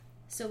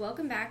So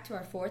welcome back to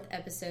our fourth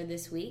episode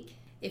this week.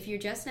 If you're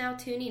just now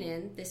tuning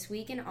in, this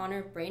week in honor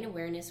of Brain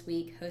Awareness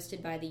Week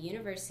hosted by the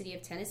University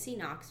of Tennessee,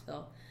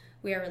 Knoxville,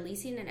 we are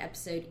releasing an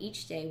episode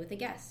each day with a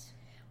guest.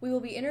 We will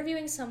be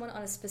interviewing someone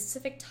on a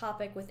specific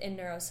topic within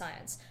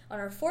neuroscience. On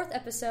our fourth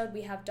episode,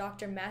 we have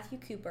Dr. Matthew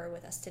Cooper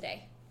with us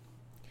today.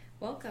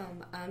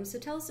 Welcome. So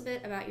tell us a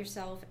bit about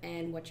yourself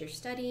and what you're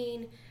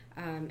studying,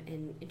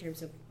 and in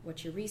terms of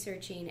what you're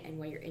researching and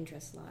what your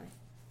interests lie.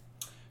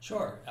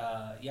 Sure.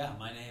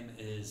 My name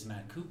is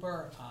Matt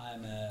Cooper.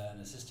 I'm an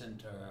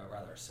assistant, or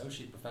rather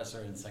associate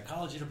professor in the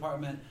psychology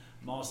department.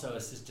 I'm also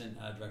assistant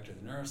director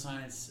of the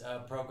neuroscience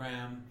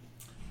program.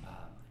 I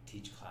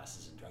teach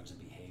classes in drugs and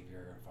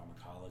behavior and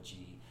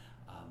pharmacology.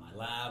 My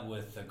lab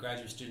with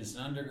graduate students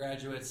and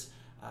undergraduates,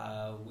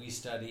 we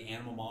study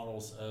animal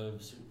models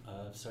of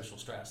social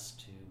stress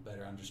to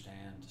better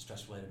understand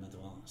stress-related mental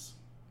illness.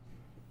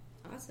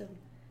 Awesome.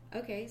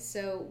 Okay,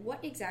 so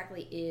what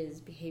exactly is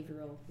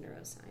behavioral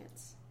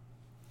neuroscience?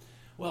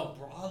 Well,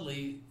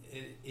 broadly,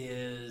 it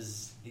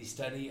is the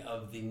study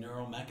of the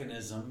neural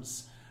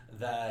mechanisms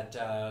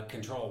that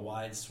control a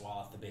wide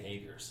swath of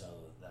behavior. So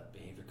that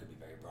behavior could be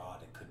very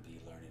broad. It could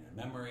be learning and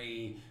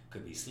memory,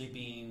 could be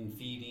sleeping,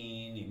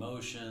 feeding,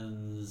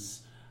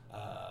 emotions.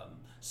 A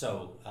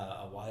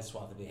wide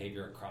swath of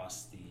behavior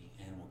across the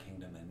animal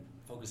kingdom and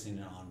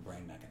focusing on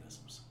brain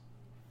mechanisms.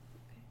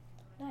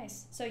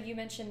 Nice. So you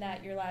mentioned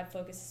that your lab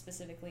focuses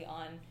specifically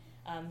on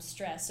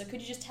stress. So could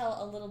you just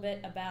tell a little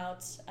bit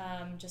about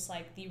just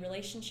like the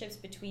relationships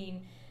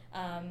between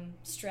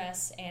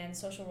stress and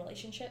social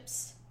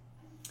relationships?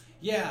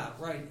 Yeah,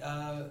 right.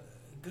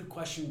 Good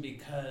question,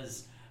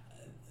 because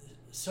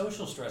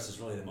social stress is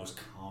really the most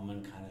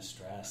common kind of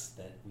stress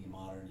that we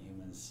modern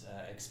humans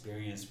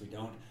experience. We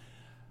don't,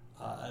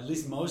 at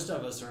least most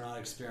of us are not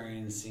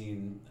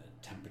experiencing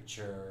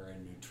temperature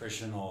and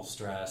nutritional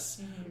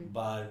stress,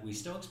 but we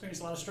still experience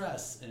a lot of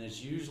stress, and it's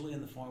usually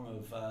in the form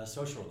of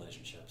social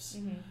relationships.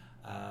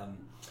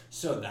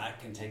 So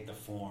that can take the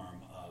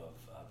form of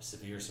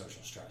severe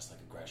social stress like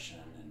aggression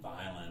and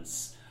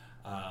violence.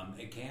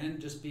 It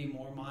can just be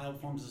more mild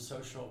forms of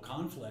social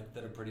conflict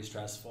that are pretty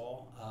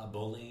stressful.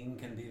 Bullying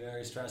can be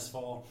very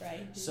stressful.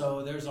 Right.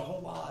 So there's a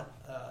whole lot,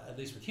 at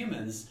least with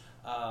humans,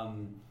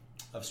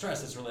 of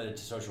stress that's related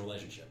to social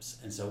relationships.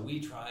 And so we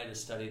try to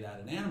study that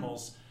in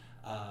animals,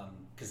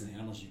 because in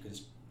animals there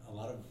are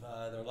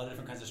a lot of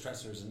different kinds of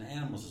stressors in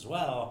animals as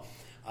well.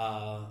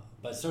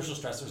 But social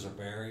stressors are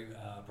very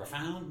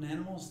profound in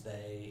animals.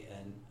 They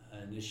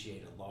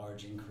initiate a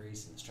large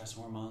increase in stress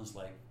hormones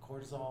like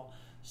cortisol.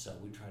 So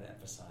we try to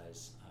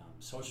emphasize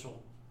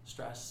social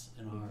stress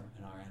in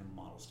our animal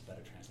models to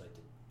better translate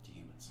to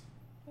humans.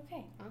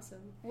 Okay.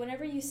 Awesome.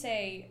 Whenever you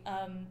say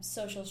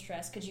social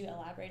stress, could you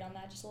elaborate on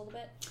that just a little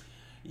bit?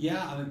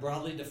 Yeah,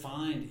 broadly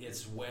defined,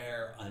 it's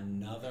where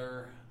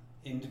another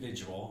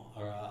individual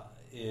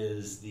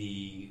is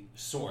the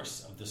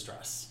source of the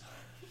stress.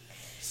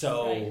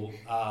 So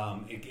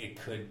right.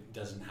 It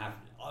doesn't have.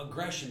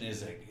 Aggression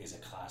is a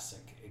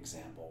classic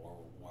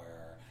example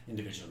where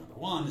individual number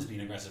one is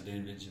being aggressive to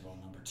individual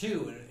number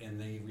two,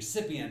 and the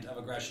recipient of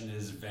aggression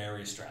is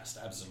very stressed.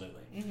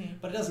 Absolutely,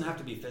 but it doesn't have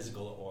to be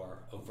physical or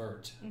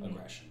overt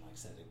aggression. Like I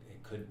said,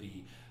 it could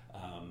be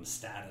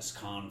status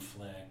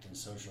conflict and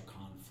social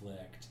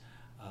conflict.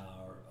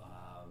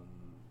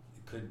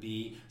 It could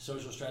be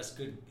social stress.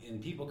 Could in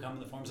people come in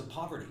the forms of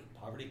poverty.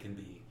 Poverty can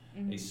be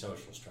a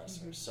social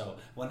stressor. So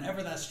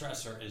whenever that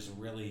stressor is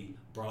really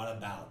brought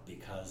about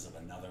because of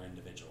another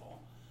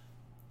individual,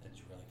 it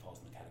really falls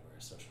in the category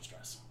of social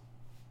stress.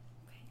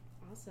 Okay,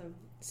 awesome.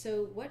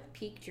 So what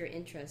piqued your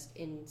interest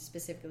in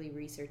specifically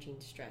researching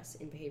stress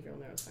in behavioral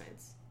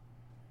neuroscience?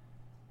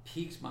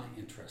 Piqued my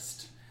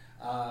interest.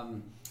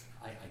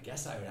 I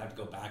guess I would have to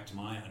go back to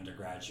my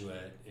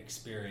undergraduate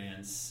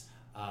experience.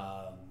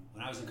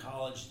 When I was in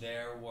college,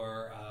 there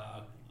was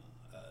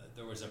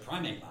a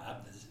primate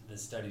lab that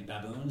studied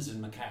baboons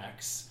and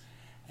macaques,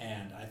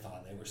 and I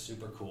thought they were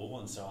super cool,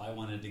 and so I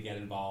wanted to get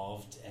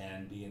involved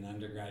and be an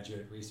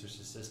undergraduate research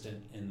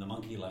assistant in the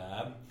monkey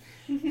lab.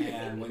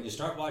 And when you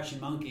start watching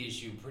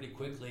monkeys, you pretty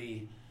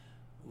quickly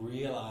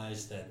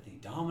realize that the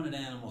dominant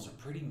animals are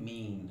pretty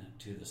mean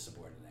to the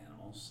subordinate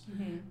animals.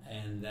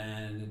 And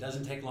then it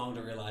doesn't take long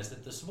to realize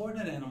that the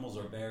subordinate animals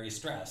are very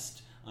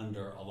stressed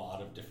under a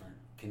lot of different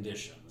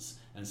conditions.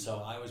 And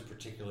so I was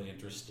particularly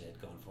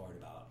interested going forward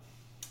about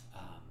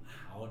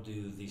how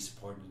do the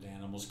subordinate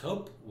animals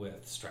cope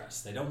with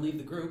stress? They don't leave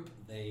the group,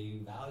 they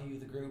value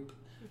the group,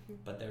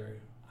 but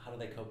how do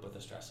they cope with the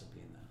stress of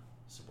being the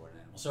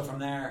subordinate animal? So from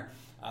there,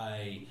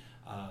 I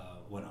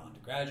went on to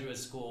graduate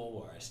school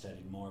where I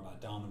studied more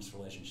about dominance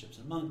relationships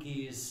in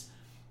monkeys.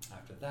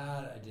 After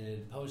that, I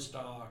did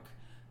postdoc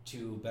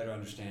to better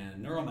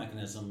understand neural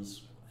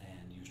mechanisms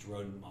and used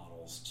rodent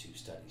models to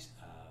study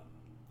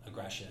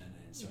aggression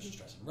and social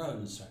stress in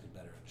rodents so I could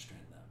better understand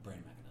the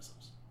brain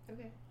mechanisms.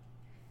 Okay.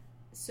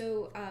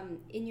 So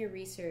in your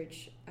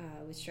research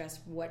with stress,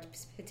 what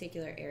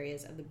particular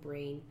areas of the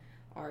brain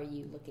are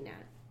you looking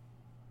at?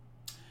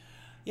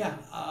 Yeah,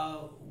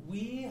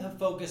 we have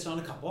focused on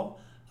a couple.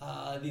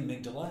 The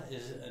amygdala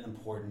is an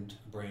important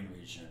brain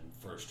region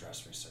for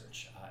stress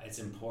research. It's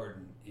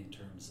important in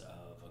terms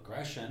of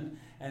aggression,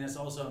 and it's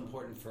also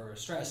important for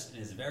stress,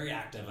 and is very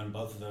active in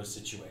both of those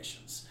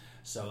situations.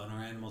 So in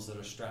our animals that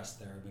are stressed,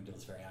 their amygdala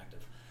is very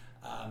active.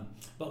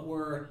 But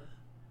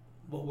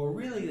what we're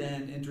really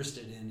then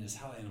interested in is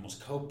how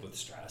animals cope with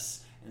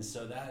stress, and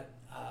so that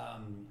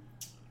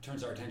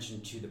turns our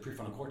attention to the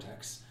prefrontal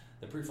cortex.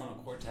 The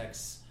prefrontal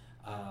cortex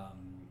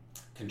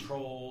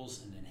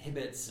controls and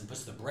inhibits and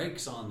puts the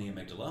brakes on the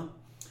amygdala.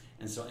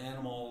 And so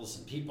animals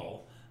and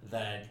people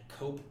that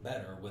cope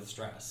better with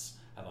stress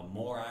have a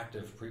more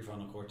active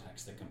prefrontal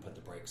cortex that can put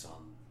the brakes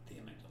on the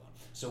amygdala.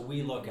 So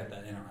we look at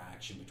that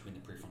interaction between the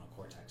prefrontal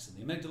cortex and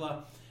the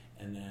amygdala,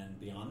 and then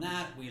beyond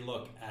that, we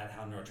look at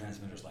how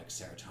neurotransmitters like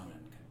serotonin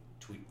can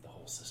tweak the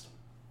whole system.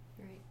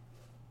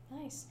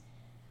 Right. Nice.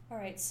 All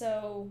right,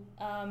 so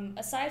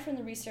aside from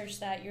the research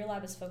that your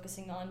lab is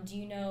focusing on, do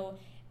you know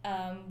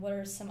what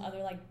are some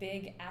other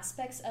big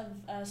aspects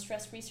of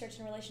stress research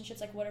and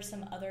relationships? What are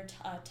some other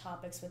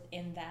topics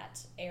within that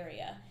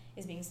area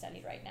is being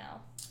studied right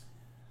now?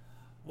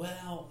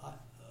 Well,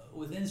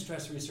 within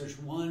stress research,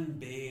 one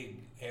big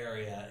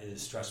area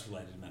is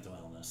stress-related mental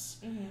illness.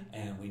 Mm-hmm.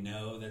 And we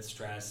know that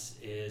stress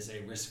is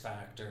a risk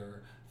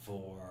factor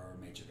for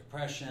major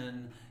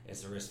depression.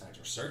 It's a risk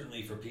factor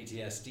certainly for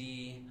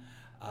PTSD.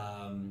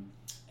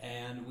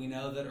 And we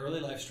know that early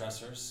life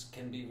stressors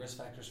can be risk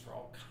factors for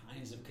all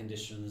kinds of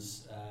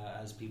conditions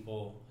as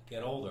people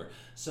get older.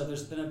 So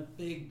there's been a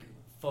big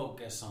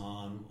focus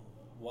on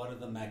what are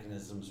the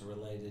mechanisms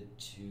related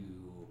to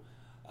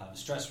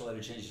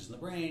stress-related changes in the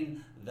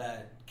brain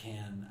that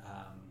can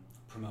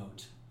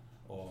promote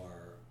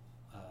or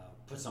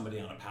put somebody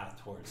on a path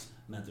towards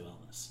mental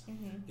illness.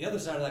 Mm-hmm. The other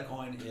side of that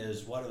coin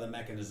is what are the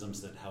mechanisms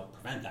that help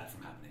prevent that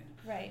from happening?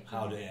 Right.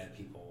 How do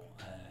people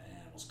and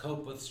animals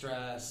cope with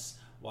stress?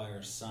 Why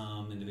are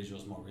some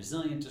individuals more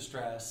resilient to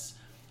stress?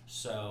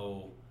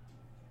 So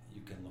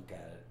you can look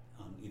at it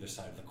on either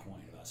side of the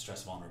coin about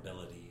stress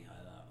vulnerability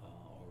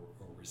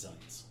or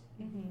resilience.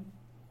 Mm-hmm.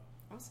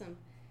 Awesome.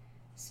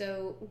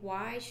 So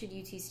why should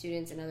UT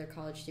students and other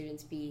college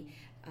students be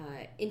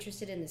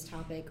interested in this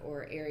topic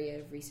or area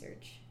of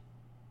research?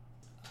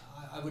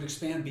 I would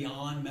expand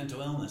beyond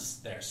mental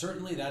illness there.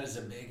 Certainly that is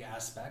a big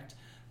aspect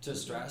to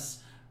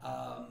stress.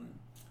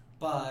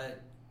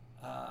 But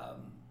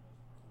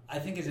I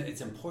think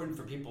it's important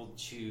for people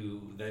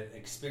that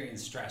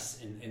experience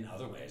stress in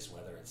other ways,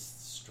 whether it's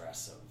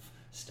stress of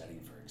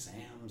studying for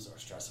exams or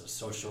stress of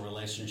social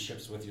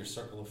relationships with your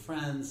circle of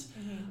friends,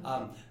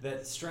 mm-hmm.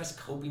 That stress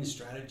coping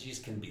strategies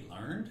can be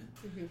learned,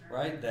 mm-hmm.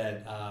 right?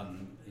 That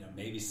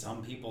maybe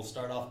some people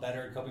start off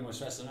better at coping with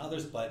stress than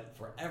others, but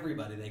for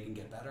everybody they can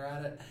get better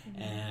at it,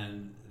 mm-hmm.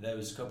 and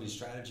those coping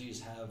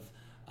strategies have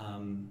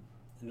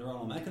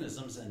neuronal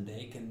mechanisms, and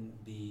they can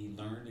be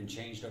learned and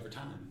changed over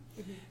time.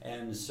 Mm-hmm.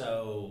 And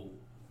so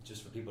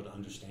just for people to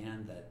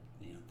understand that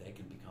they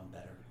can become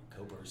better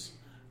copers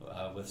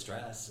with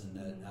stress, and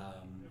that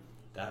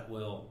that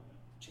will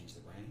change the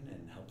brain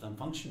and help them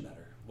function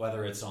better,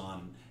 whether it's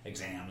on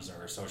exams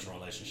or social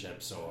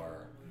relationships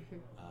or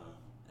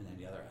in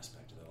any other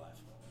aspect of their life.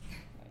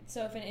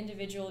 So if an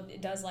individual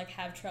does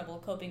have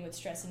trouble coping with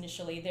stress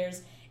initially,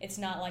 it's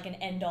not an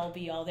end-all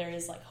be-all. There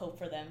is hope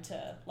for them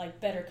to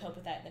better cope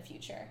with that in the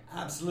future.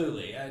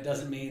 Absolutely. It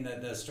doesn't mean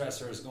that the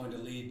stressor is going to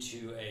lead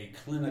to a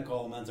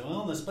clinical mental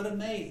illness, but it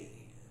may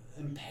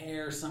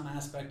impair some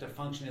aspect of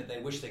function that they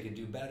wish they could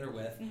do better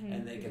with, mm-hmm.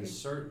 and they can mm-hmm.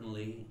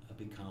 certainly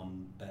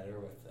become better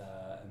with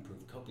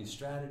improved coping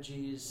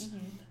strategies,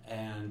 mm-hmm.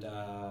 and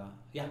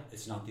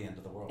it's not the end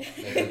of the world.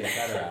 They can get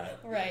better at it.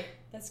 Right,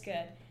 that's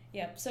good.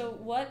 Yeah. So,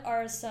 what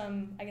are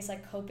some,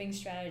 coping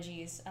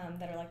strategies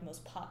that are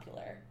most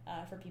popular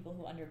for people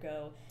who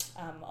undergo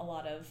a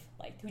lot of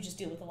who just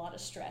deal with a lot of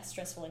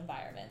stressful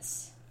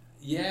environments?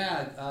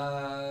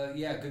 Yeah,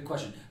 good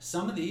question.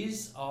 Some of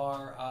these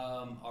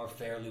are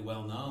fairly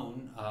well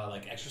known,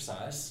 like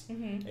exercise.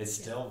 Mm-hmm. It's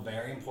still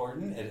very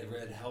important.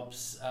 It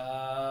helps.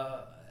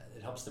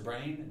 It helps the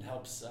brain. It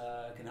helps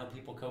can help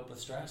people cope with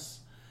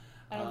stress.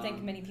 I don't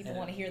think many people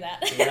want to hear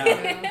that.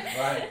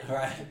 Yeah,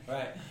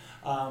 right.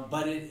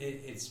 But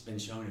it's been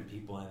shown in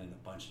people and in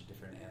a bunch of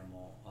different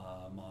animal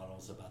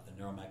models about the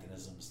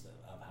neuromechanisms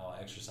of how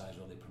exercise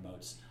really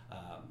promotes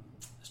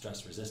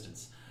stress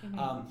resistance.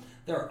 Mm-hmm.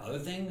 There are other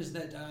things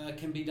that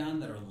can be done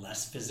that are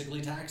less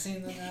physically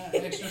taxing than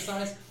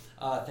exercise.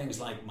 Things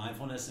like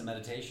mindfulness and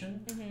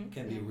meditation mm-hmm.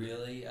 can be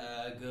really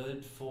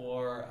good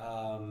for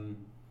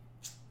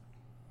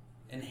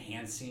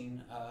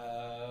enhancing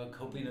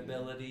coping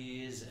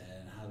abilities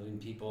and having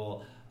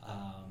people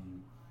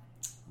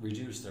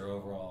reduce their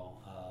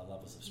overall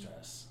levels of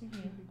stress.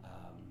 Mm-hmm.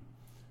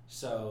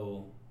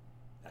 So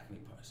that can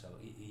be part. So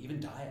even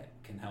diet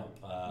can help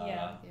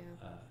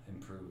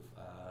improve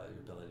your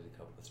ability to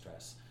cope with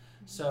stress.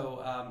 Mm-hmm.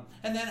 So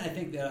and then I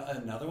think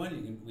another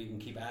one we can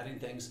keep adding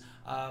things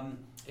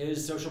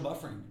is social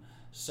buffering.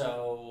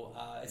 So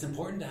it's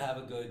important to have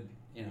a good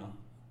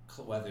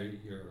whether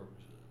your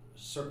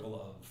circle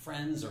of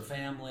friends or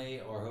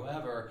family or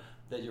whoever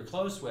that you're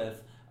close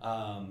with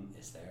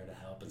is there to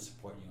help and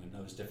support you in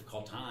those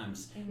difficult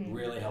times,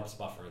 really helps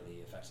buffer the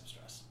effects of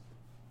stress.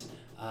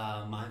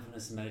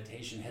 Mindfulness and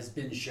meditation has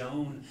been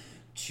shown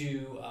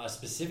to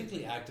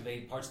specifically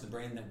activate parts of the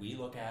brain that we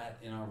look at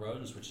in our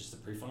rodents, which is the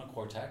prefrontal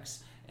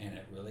cortex, and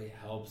it really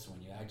helps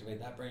when you activate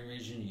that brain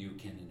region. You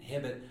can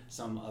inhibit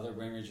some other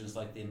brain regions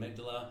like the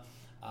amygdala,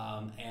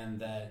 and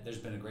that there's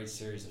been a great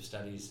series of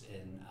studies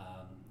in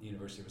the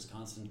University of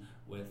Wisconsin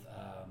with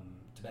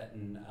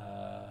Tibetan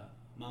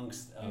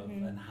monks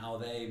and how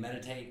they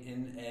meditate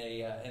in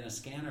a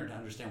scanner to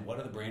understand what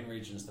are the brain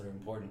regions that are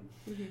important.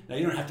 Now,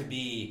 you don't have to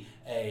be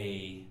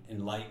a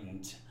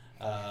enlightened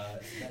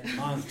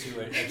monk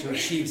to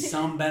achieve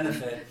some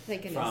benefit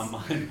from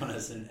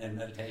mindfulness and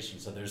meditation.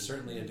 So there's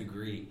certainly a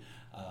degree,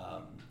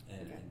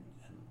 and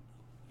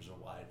there's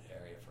a wide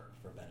area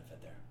for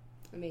benefit there.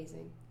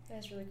 Amazing.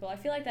 That's really cool. I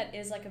feel like that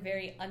is like a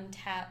very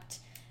untapped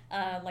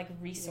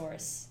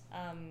resource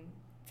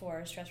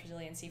for stress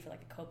resiliency, for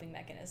like a coping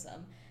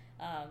mechanism.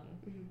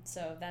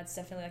 So that's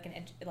definitely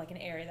like an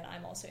area that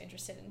I'm also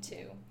interested in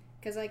too.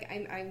 Because like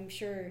I'm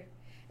sure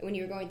when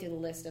you were going through the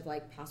list of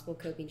like possible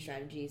coping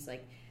strategies,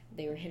 like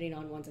they were hitting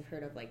on ones I've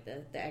heard of, like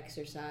the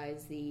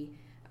exercise, the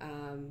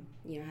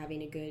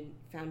having a good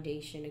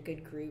foundation, a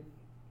good group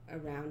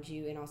around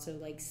you, and also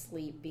like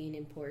sleep being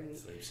important.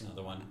 Sleep's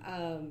another one.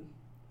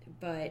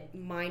 But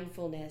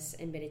mindfulness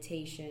and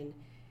meditation,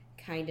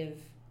 kind of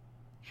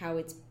how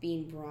it's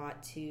being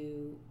brought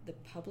to the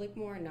public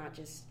more, not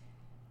just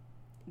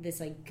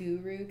this like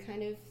guru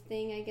kind of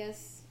thing, I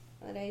guess,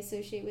 that I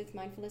associate with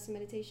mindfulness and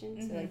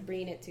meditation. So like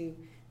bringing it to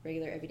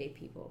regular everyday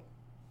people.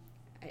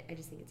 I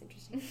just think it's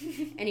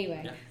interesting.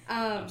 Anyway. Yeah,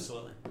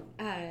 absolutely.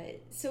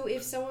 So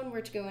if someone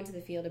were to go into the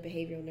field of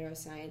behavioral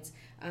neuroscience,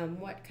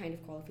 what kind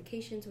of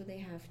qualifications would they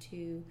have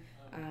to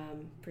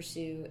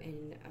pursue,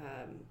 and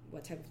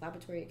what type of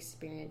laboratory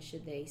experience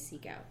should they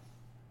seek out?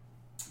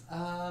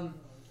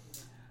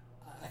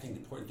 I think the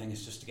important thing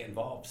is just to get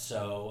involved.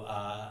 So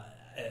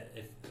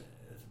if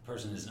a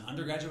person is an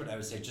undergraduate, I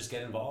would say just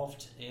get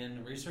involved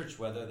in research,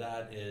 whether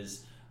that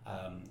is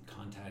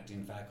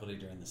contacting faculty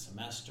during the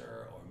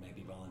semester, or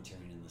maybe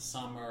volunteering in the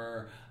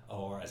summer,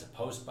 or as a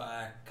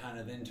post-bac kind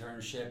of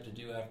internship to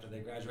do after they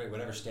graduate.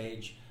 Whatever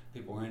stage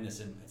people are in, it's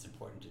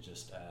important to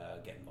just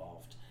get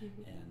involved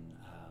in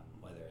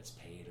whether it's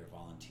paid or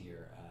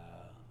volunteer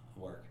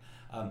work.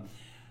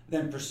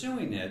 Then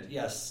pursuing it,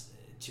 yes,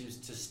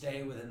 to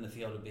stay within the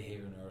field of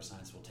behavioral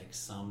neuroscience will take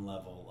some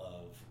level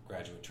of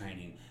graduate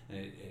training, and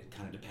it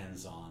kind of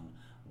depends on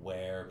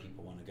where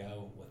people want to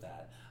go with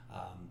that.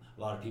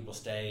 A lot of people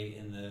stay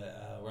in the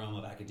realm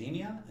of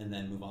academia and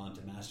then move on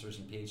to master's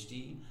and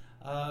PhD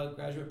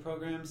graduate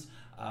programs.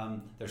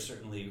 There's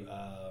certainly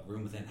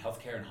room within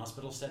healthcare and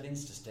hospital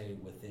settings to stay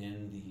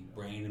within the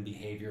brain and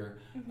behavior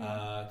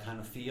kind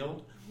of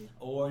field,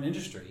 or in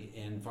industry,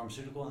 in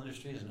pharmaceutical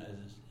industries,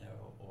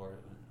 or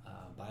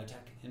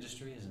biotech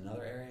industry is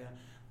another area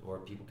where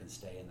people can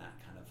stay in that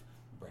kind of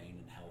brain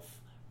and health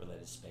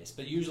related space.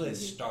 But usually it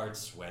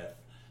starts with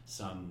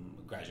some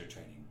graduate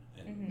training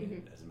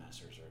as a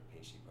master's or a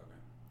PhD program.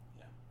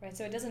 Yeah. Right,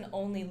 so it doesn't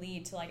only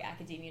lead to like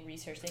academia and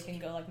research. They can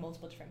go like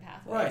multiple different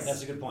pathways. Right,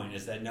 that's a good point,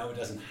 is that no, it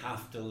doesn't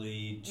have to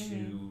lead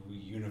to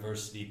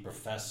university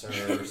professor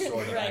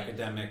sort of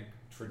academic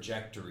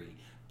trajectory,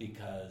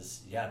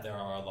 because there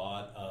are a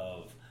lot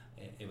of,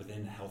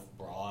 within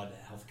broad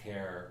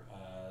healthcare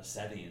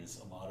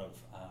settings, a lot of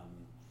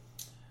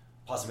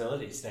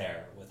possibilities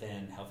there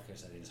within healthcare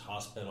settings,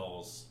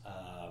 hospitals,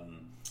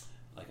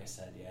 like I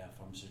said,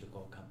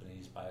 pharmaceutical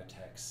companies,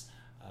 biotechs.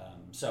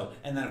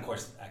 And then of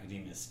course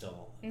academia is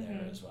still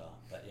there as well.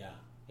 But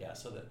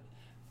so that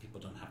people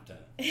don't have to,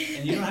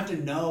 and you don't have to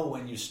know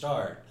when you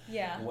start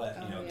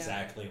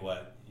exactly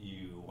what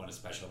you want to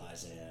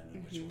specialize in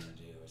and what you want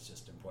to do. It's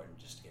just important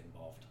just to get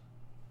involved.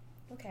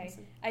 Okay.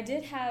 Awesome. I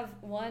did have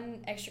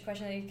one extra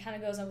question that kind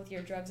of goes on with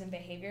your drugs and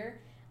behavior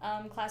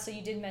class. So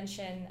you did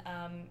mention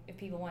if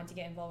people want to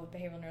get involved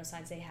with behavioral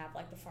neuroscience, they have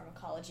like the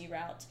pharmacology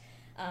route,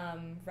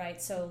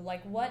 right? So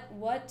like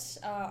what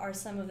are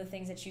some of the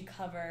things that you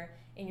cover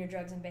in your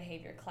drugs and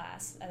behavior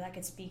class that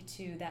could speak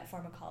to that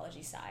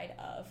pharmacology side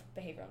of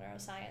behavioral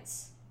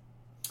neuroscience?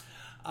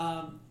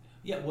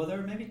 Well, there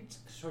are maybe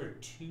sort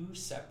of two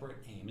separate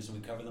aims, and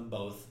we cover them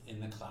both in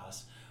the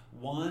class.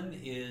 One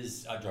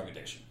is drug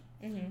addiction.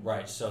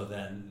 Right, so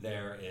then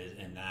there is,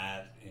 and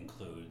that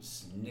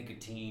includes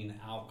nicotine,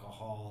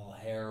 alcohol,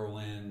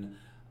 heroin,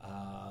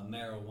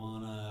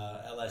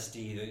 marijuana,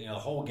 LSD, the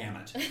whole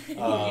gamut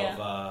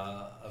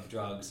of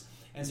drugs.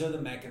 And so the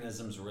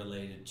mechanisms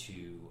related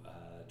to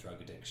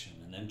drug addiction,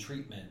 and then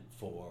treatment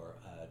for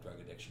drug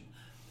addiction.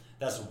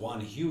 That's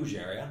one huge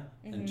area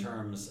in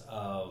terms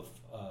of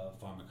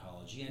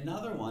pharmacology.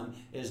 Another one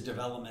is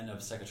development of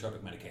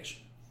psychotropic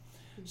medication.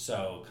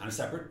 So kind of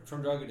separate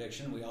from drug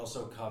addiction, we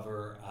also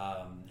cover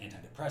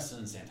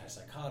antidepressants,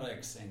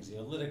 antipsychotics,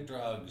 anxiolytic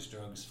drugs,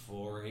 drugs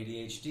for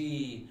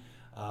ADHD,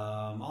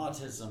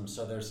 autism.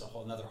 So there's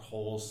another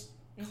whole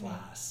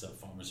class of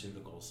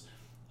pharmaceuticals.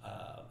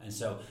 And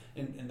so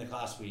in the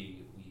class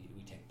we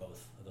take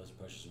both of those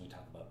approaches, and we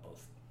talk about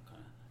both kind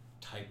of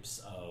types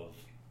of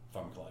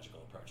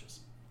pharmacological approaches.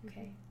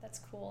 Okay, that's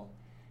cool.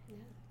 Yeah.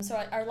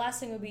 So our last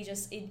thing would be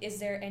just, is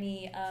there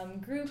any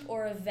group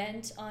or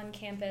event on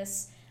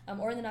campus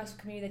or in the Knoxville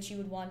community that you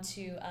would want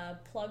to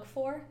plug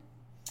for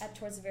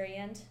towards the very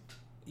end?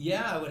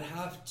 Yeah, I would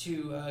have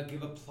to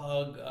give a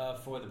plug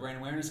for the Brain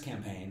Awareness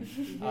Campaign.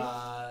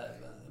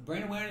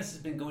 Brain Awareness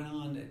has been going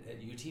on at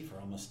UT for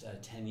almost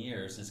 10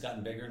 years, and it's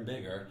gotten bigger and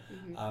bigger.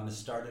 It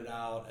started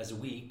out as a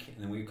week,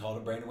 and then we called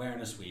it Brain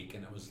Awareness Week,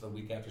 and it was the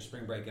week after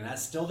spring break, and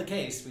that's still the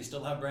case. We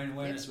still have Brain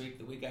Awareness Week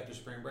the week after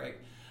spring break.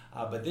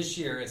 But this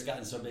year, it's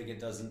gotten so big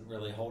it doesn't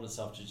really hold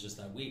itself to just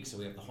that week, so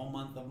we have the whole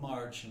month of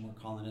March, and we're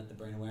calling it the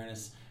Brain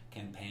Awareness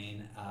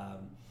Campaign.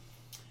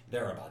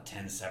 There are about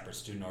 10 separate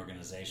student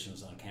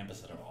organizations on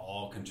campus that are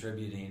all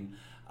contributing.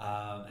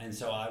 And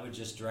so I would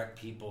just direct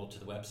people to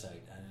the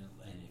website. And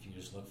if you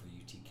just look for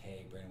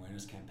UTK Brain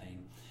Awareness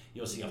Campaign,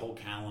 you'll see a whole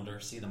calendar,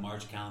 see the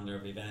March calendar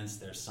of events.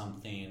 There's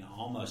something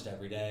almost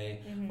every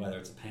day, whether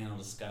it's a panel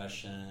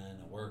discussion,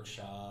 a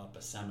workshop,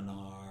 a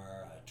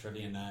seminar, a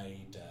trivia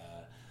night,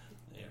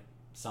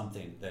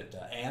 something that,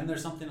 and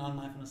there's something on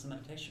mindfulness and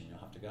meditation. You'll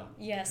have to go.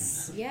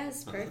 Yes.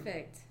 Yes,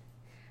 perfect.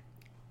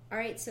 All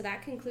right, so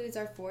that concludes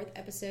our 4th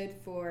episode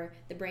for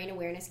the Brain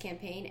Awareness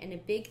Campaign, and a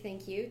big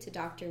thank you to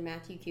Dr.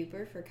 Matthew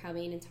Cooper for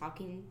coming and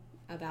talking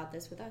about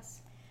this with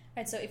us.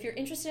 All right, so if you're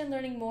interested in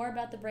learning more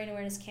about the Brain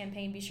Awareness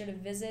Campaign, be sure to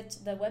visit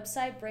the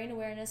website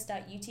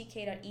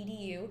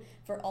brainawareness.utk.edu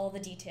for all the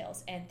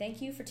details. And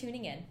thank you for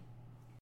tuning in.